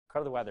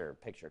Color the weather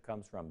picture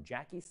comes from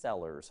Jackie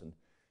Sellers, and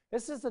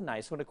this is a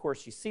nice one. Of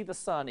course, you see the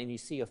sun and you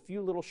see a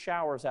few little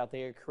showers out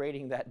there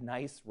creating that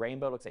nice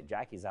rainbow. Looks like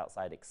Jackie's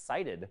outside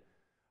excited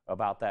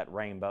about that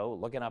rainbow,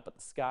 looking up at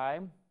the sky,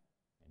 and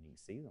you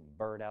see the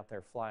bird out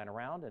there flying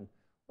around, and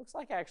looks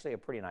like actually a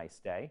pretty nice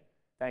day.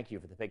 Thank you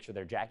for the picture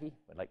there, Jackie.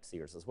 We'd like to see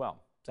yours as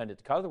well. Send it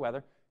to Color the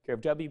Weather, care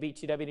of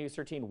WBTW News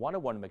 13,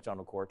 101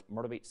 McDonald Court,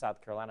 Myrtle Beach,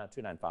 South Carolina,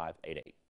 29588.